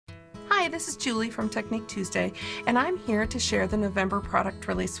Hi, this is Julie from Technique Tuesday, and I'm here to share the November product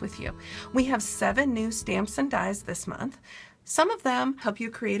release with you. We have 7 new stamps and dies this month. Some of them help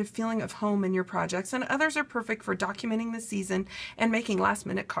you create a feeling of home in your projects, and others are perfect for documenting the season and making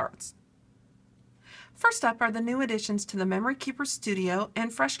last-minute cards. First up are the new additions to the Memory Keeper Studio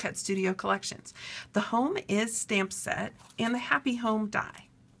and Fresh Cut Studio collections. The Home Is stamp set and the Happy Home die.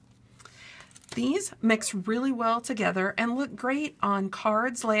 These mix really well together and look great on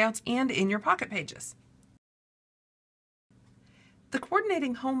cards, layouts, and in your pocket pages. The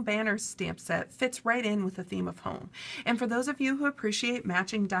Coordinating Home Banners stamp set fits right in with the theme of home. And for those of you who appreciate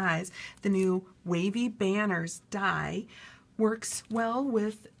matching dies, the new Wavy Banners die works well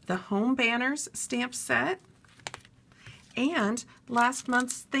with the Home Banners stamp set and last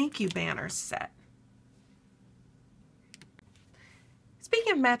month's Thank You Banners set.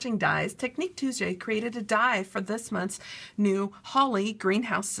 Speaking of matching dies, Technique Tuesday created a die for this month's new Holly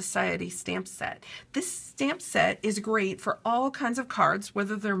Greenhouse Society stamp set. This stamp set is great for all kinds of cards,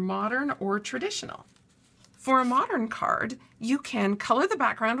 whether they're modern or traditional. For a modern card, you can color the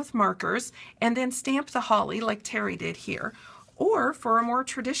background with markers and then stamp the holly like Terry did here. Or for a more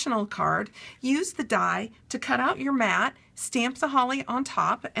traditional card, use the die to cut out your mat, stamp the holly on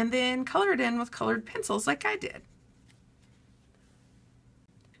top, and then color it in with colored pencils like I did.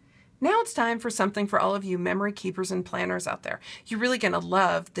 Now it's time for something for all of you memory keepers and planners out there. You're really going to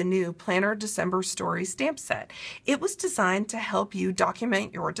love the new Planner December Story stamp set. It was designed to help you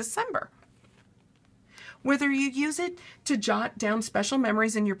document your December. Whether you use it to jot down special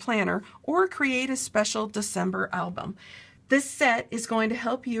memories in your planner or create a special December album, this set is going to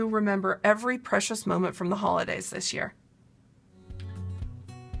help you remember every precious moment from the holidays this year.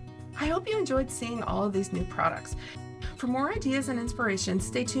 I hope you enjoyed seeing all of these new products. For more ideas and inspiration,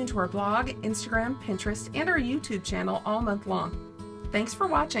 stay tuned to our blog, Instagram, Pinterest, and our YouTube channel all month long. Thanks for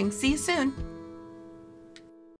watching. See you soon.